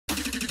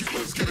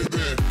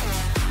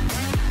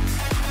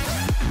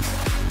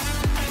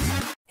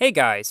Hey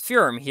guys,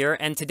 Furum here,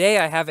 and today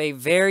I have a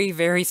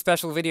very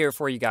special video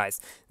for you guys.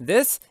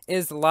 This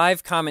is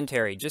live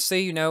commentary, just so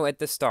you know at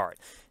the start.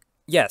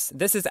 Yes,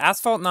 this is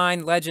Asphalt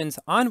 9 Legends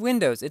on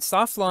Windows. It's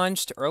soft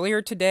launched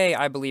earlier today,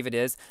 I believe it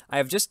is. I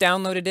have just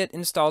downloaded it,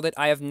 installed it.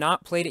 I have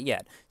not played it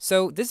yet.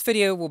 So this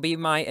video will be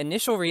my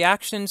initial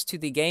reactions to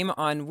the game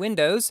on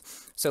Windows.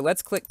 So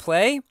let's click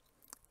play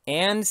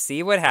and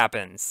see what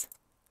happens.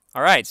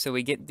 Alright, so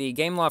we get the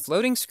Gameloft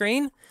loading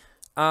screen.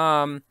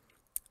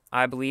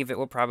 I believe it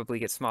will probably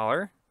get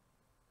smaller.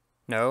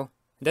 No,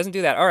 it doesn't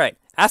do that. All right,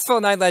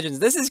 Asphalt 9 Legends.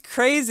 This is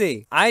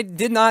crazy. I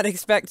did not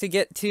expect to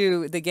get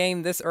to the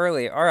game this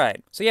early. All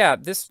right, so yeah,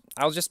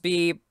 I'll just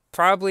be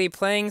probably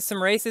playing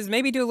some races,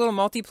 maybe do a little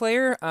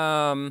multiplayer,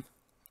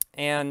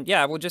 and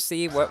yeah, we'll just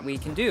see what we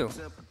can do.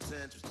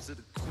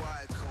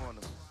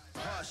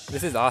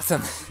 This is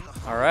awesome.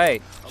 All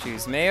right,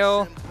 choose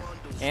male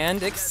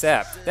and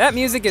accept. That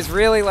music is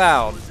really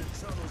loud.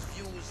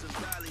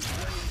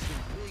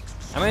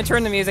 I'm gonna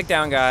turn the music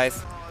down,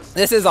 guys.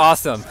 This is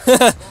awesome.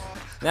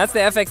 That's the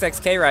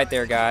FXXK right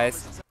there,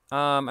 guys.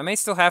 I may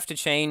still have to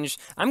change.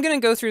 I'm gonna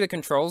go through the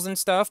controls and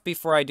stuff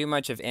before I do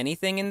much of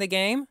anything in the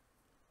game.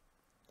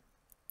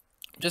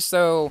 Just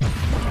so,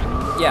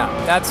 yeah,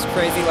 that's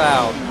crazy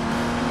loud.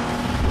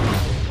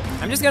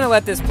 I'm just gonna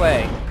let this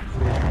play.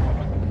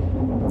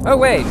 Oh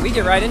wait, we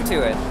get right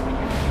into it.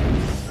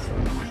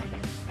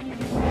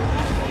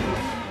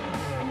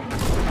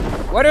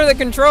 What are the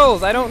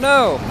controls? I don't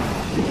know.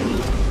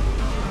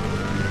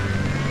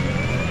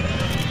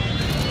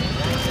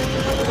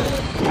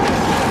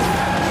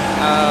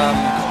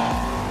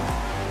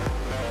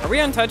 Are we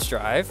on touch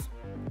drive?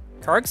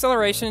 Car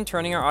acceleration,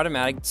 turning are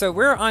automatic. So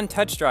we're on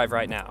touch drive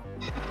right now.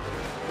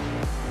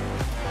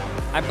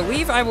 I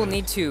believe I will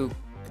need to,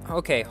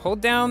 okay,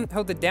 hold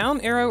the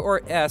down arrow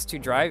or S to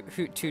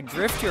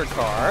drift your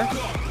car.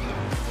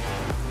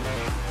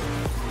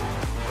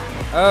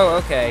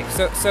 Oh, okay.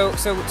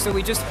 So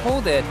we just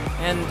hold it,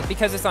 and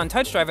because it's on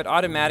touch drive, it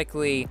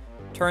automatically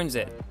turns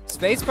it.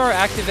 Spacebar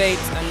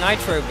activates a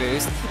nitro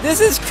boost. This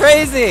is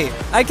crazy!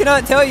 I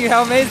cannot tell you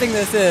how amazing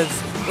this is.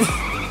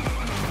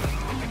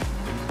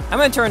 I'm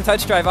gonna turn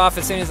touch drive off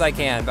as soon as I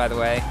can, by the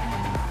way.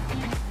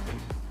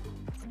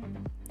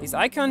 These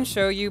icons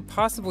show you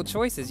possible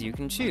choices you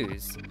can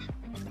choose.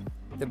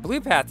 The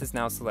blue path is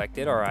now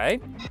selected,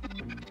 alright.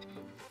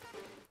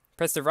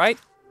 Press the right.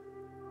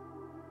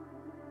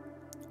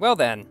 Well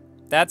then,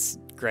 that's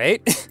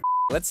great.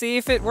 Let's see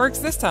if it works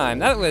this time.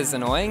 That was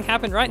annoying.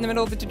 Happened right in the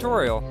middle of the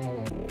tutorial.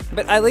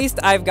 But at least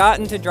I've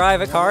gotten to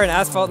drive a car in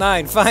Asphalt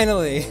 9,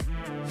 finally.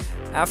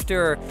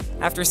 After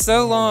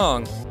so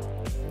long.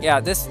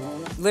 Yeah, this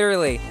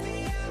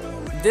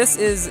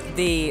is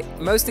the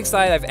most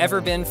excited I've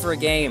ever been for a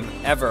game,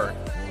 ever.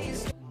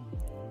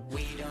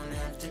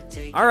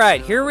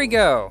 Alright, here we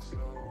go.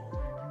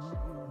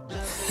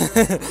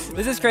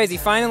 This is crazy,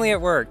 finally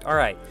it worked.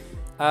 Alright,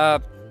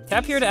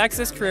 tap here to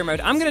access career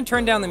mode. I'm gonna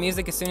turn down the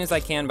music as soon as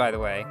I can, by the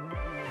way.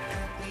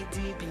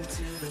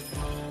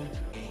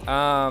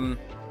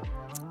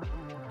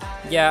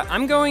 Yeah,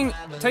 I'm going,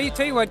 tell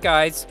you what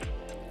guys,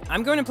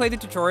 I'm going to play the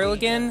tutorial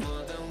again,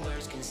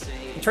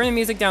 and turn the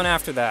music down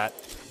after that.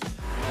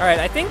 Alright,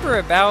 I think we're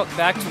about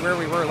back to where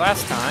we were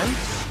last time.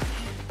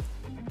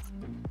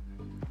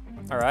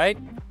 Alright,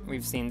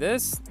 we've seen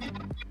this.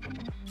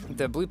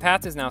 The blue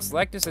path is now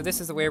selected, so this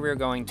is the way we're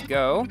going to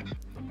go.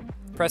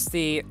 Press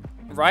the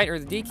right or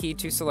the D key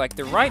to select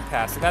the right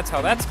path, so that's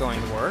how that's going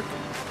to work.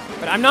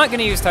 But I'm not going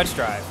to use touch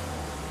drive.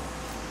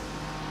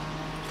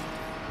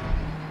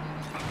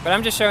 But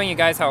I'm just showing you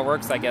guys how it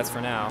works, I guess, for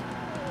now.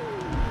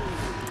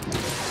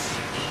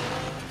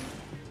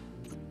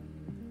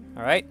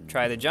 Alright,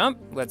 try the jump.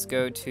 Let's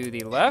go to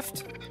the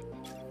left.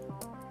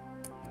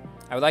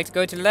 I would like to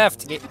go to the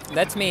left.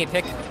 Let me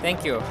pick.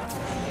 Thank you.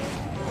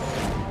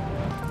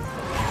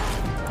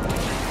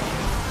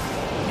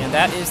 And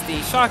that is the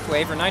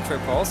shockwave or nitro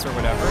pulse or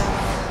whatever.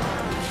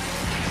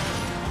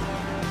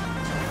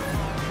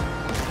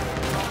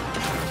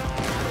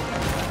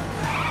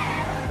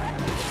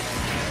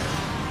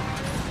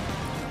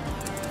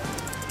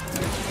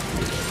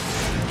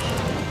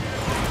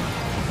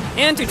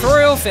 And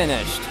tutorial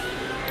finished.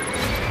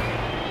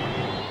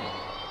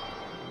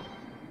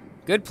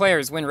 Good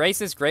players win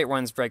races, great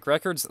ones break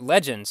records,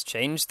 legends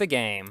change the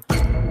game.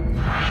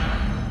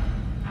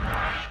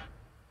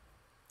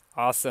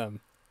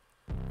 Awesome.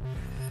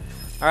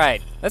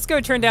 Alright, let's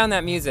go turn down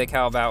that music,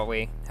 how about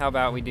we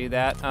do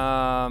that?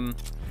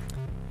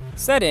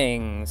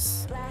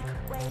 Settings.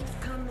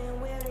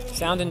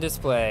 Sound and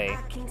display.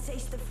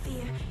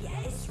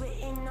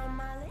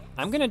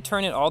 I'm gonna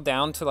turn it all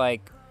down to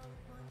like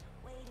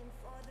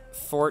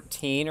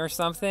 14 or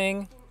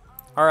something.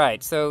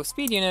 Alright, so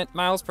speed unit,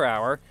 miles per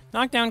hour.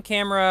 Knockdown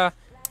camera,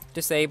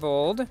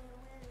 disabled.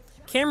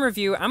 Camera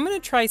view, I'm gonna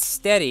try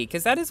steady,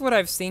 because that is what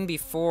I've seen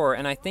before,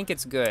 and I think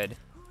it's good.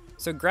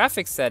 So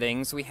graphics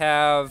settings, we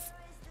have...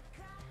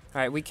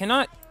 Alright, we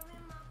cannot...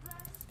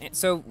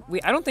 So,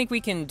 I don't think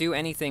we can do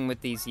anything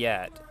with these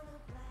yet.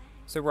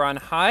 So we're on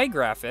high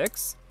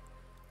graphics.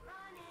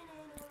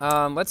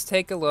 Let's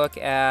take a look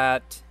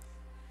at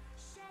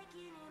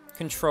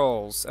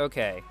controls.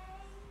 Okay.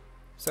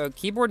 So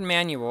keyboard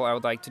manual I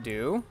would like to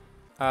do.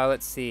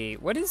 Let's see.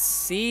 What is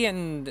C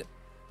and...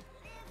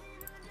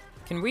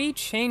 Can we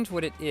change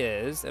what it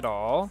is at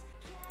all?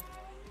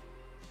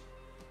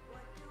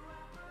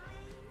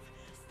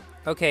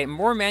 Okay,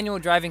 more manual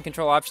driving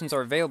control options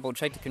are available.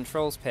 Check the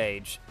controls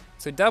page.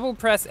 So double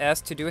press S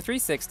to do a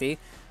 360.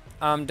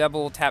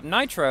 Double tap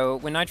Nitro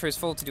when Nitro is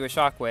full to do a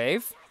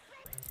shockwave.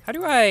 How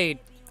do I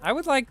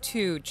would like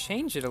to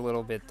change it a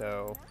little bit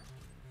though.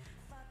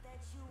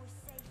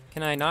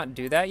 Can I not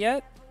do that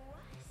yet?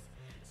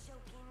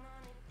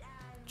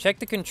 Check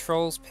the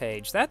controls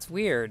page. That's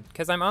weird,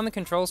 because I'm on the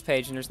controls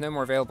page and there's no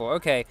more available.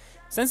 Okay,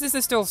 since this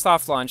is still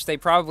soft launch, they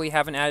probably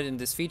haven't added in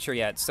this feature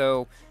yet.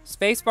 So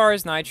spacebar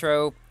is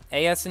Nitro,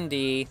 A, S, and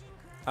D.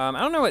 I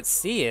don't know what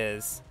C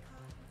is.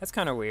 That's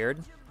kind of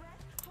weird.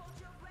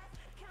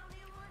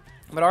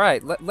 But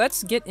alright,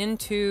 let's get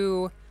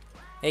into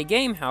a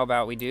game, how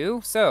about we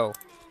do? So,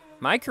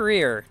 my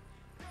career.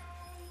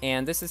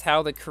 And this is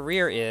how the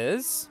career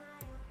is.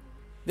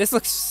 This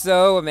looks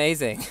so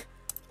amazing.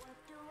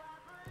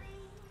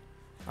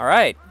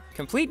 Alright,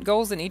 complete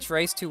goals in each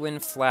race to win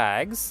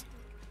flags.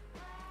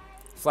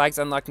 Flags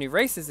unlock new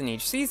races in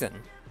each season.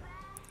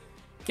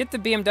 Get the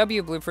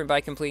BMW blueprint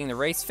by completing the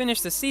race.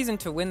 Finish the season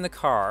to win the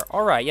car.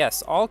 Alright,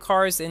 yes, all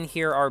cars in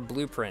here are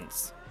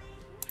blueprints.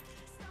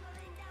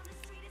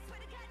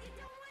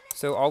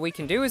 So all we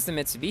can do is the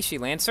Mitsubishi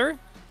Lancer.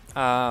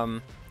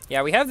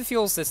 Yeah, we have the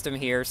fuel system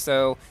here,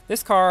 so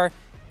this car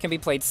can be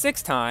played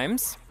 6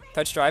 times.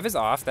 Touch drive is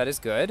off, that is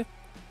good.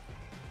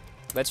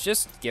 Let's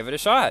just give it a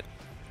shot.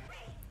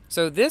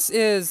 So this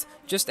is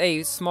just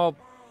a small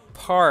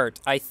part,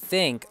 I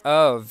think,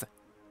 of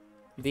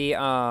the,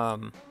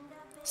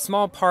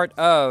 small part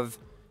of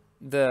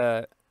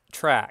the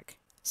track.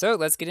 So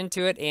let's get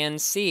into it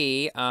and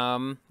see,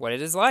 what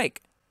it is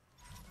like.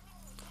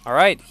 All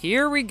right,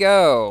 here we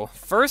go.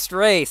 First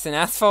race in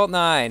Asphalt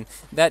 9.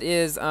 That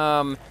is,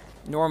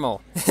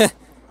 normal.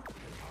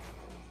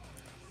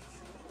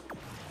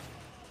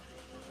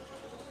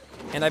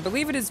 And I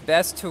believe it is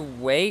best to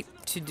wait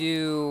to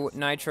do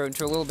Nitro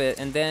into a little bit,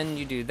 and then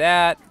you do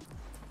that.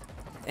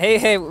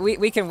 Hey,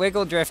 we can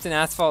wiggle drift in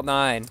Asphalt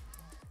 9.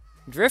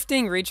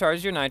 Drifting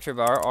recharges your Nitro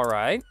bar,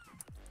 alright.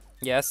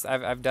 Yes,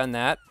 I've done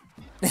that.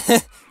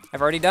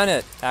 I've already done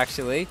it,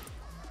 actually.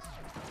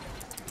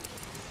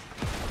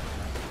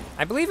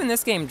 I believe in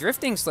this game,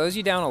 drifting slows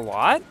you down a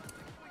lot,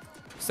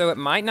 so it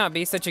might not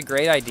be such a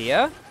great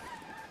idea.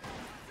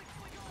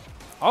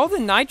 All the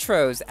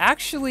nitros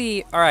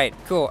actually, all right,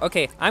 cool.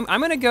 Okay, I'm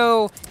gonna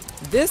go,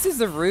 this is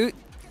the route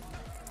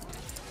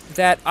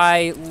that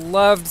I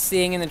loved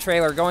seeing in the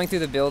trailer, going through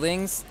the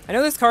buildings. I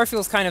know this car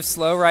feels kind of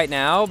slow right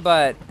now,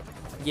 but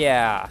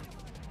yeah.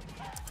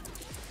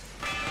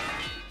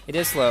 It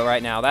is slow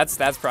right now. That's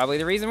probably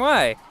the reason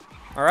why.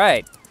 All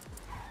right.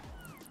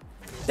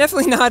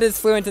 Definitely not as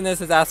fluent in this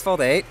as Asphalt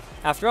 8.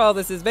 After all,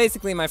 this is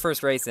basically my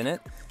first race in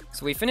it.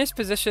 So we finished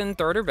position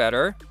 3rd or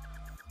better.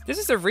 This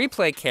is a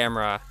replay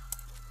camera.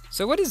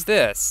 So what is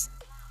this?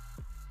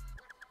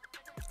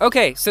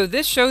 Okay, so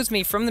this shows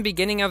me from the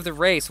beginning of the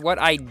race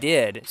what I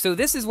did. So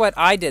this is what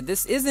I did.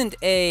 This isn't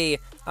a,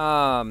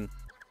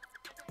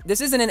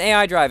 this isn't an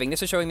AI driving.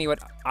 This is showing me what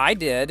I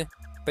did,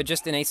 but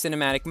just in a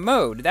cinematic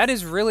mode. That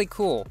is really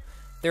cool.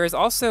 There is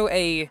also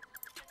a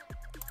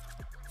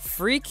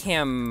free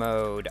cam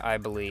mode, I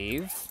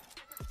believe.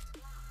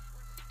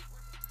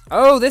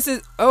 Oh, this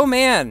is, oh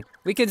man.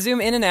 We could zoom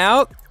in and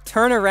out,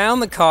 turn around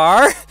the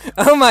car.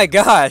 Oh my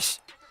gosh.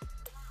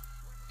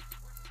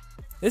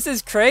 This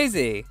is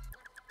crazy.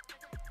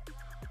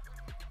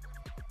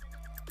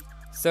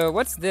 So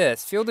what's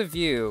this? Field of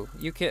view.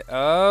 You can,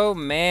 oh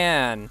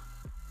man.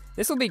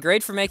 This will be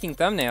great for making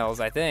thumbnails,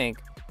 I think.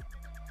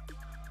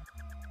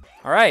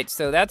 All right,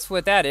 so that's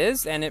what that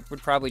is, and it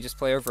would probably just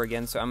play over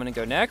again, so I'm gonna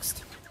go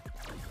next.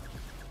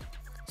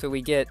 So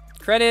we get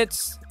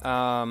credits,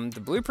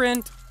 the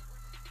blueprint.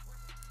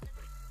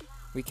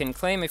 We can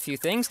claim a few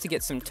things to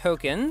get some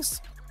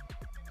tokens.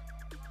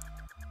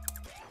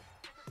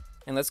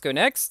 And let's go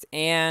next,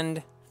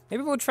 and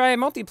maybe we'll try a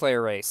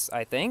multiplayer race,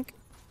 I think.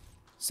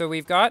 So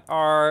we've got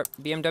our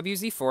BMW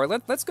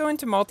Z4. Let's go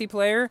into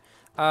multiplayer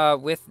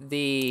with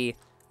the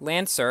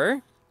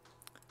Lancer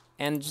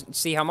and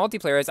see how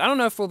multiplayer is. I don't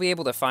know if we'll be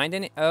able to find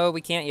any. Oh,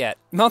 we can't yet.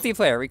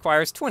 Multiplayer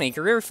requires 20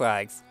 career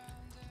flags.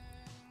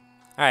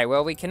 All right,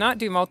 well, we cannot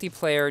do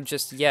multiplayer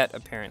just yet,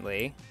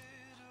 apparently.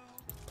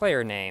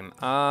 Player name.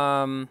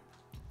 I'm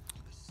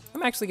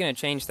actually gonna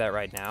change that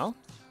right now.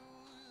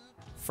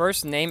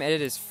 First name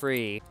edit is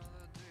free.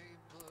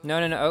 No.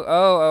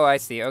 Oh, I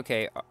see.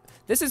 Okay.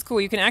 This is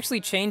cool. You can actually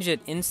change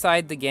it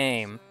inside the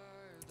game.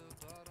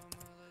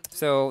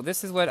 So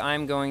this is what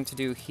I'm going to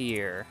do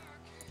here.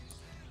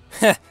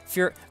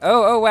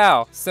 Oh,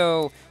 wow.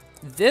 So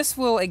this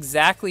will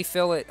exactly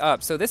fill it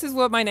up. So this is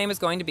what my name is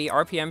going to be,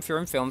 RPM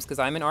Furum Films, because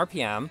I'm in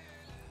RPM.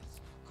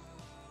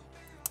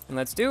 And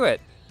let's do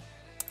it.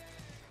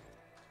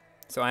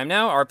 So I am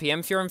now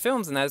RPM Furum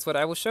Films, and that is what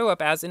I will show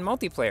up as in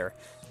multiplayer.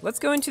 Let's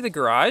go into the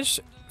garage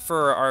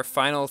for our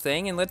final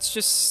thing, and let's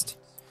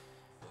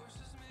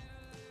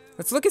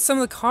look at some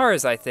of the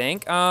cars, I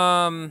think.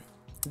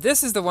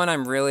 This is the one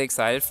I'm really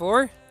excited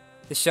for.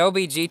 The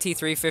Shelby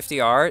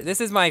GT350R.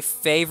 This is my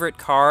favorite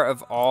car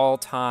of all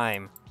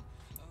time.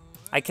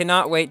 I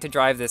cannot wait to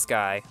drive this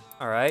guy.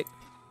 Alright.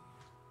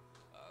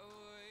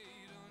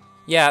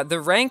 Yeah, the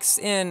ranks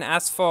in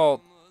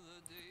Asphalt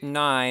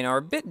 9 are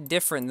a bit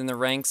different than the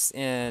ranks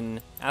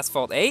in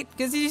Asphalt 8,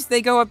 because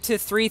they go up to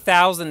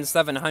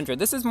 3,700.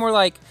 This is more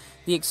like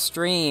the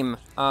extreme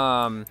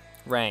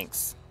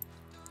ranks.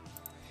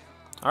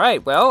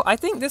 Alright, well, I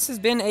think this has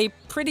been a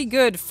pretty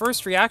good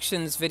first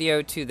reactions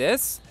video to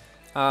this.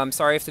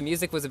 Sorry if the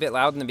music was a bit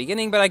loud in the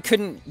beginning, but I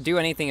couldn't do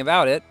anything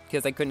about it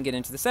because I couldn't get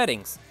into the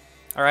settings.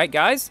 Alright,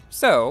 guys,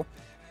 so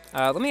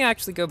let me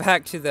actually go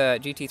back to the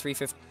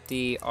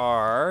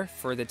GT350R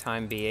for the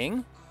time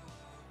being,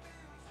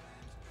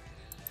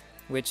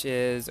 which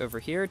is over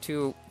here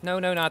to, no,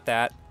 not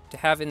that, to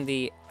have in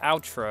the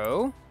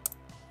outro.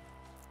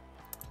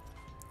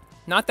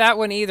 Not that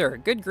one either.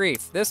 Good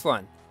grief, this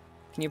one.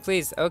 Can you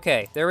please,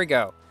 okay, there we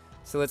go.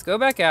 So let's go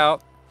back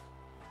out,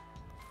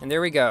 and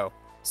there we go.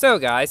 So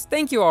guys,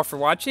 thank you all for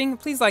watching.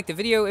 Please like the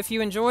video if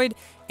you enjoyed,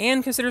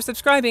 and consider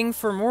subscribing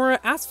for more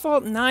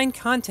Asphalt 9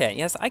 content.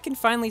 Yes, I can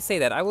finally say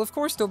that. I will of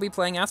course still be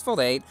playing Asphalt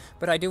 8,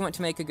 but I do want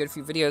to make a good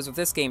few videos with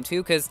this game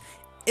too, because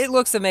it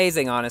looks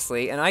amazing,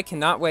 honestly, and I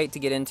cannot wait to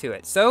get into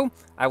it. So,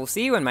 I will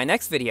see you in my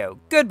next video.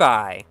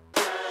 Goodbye!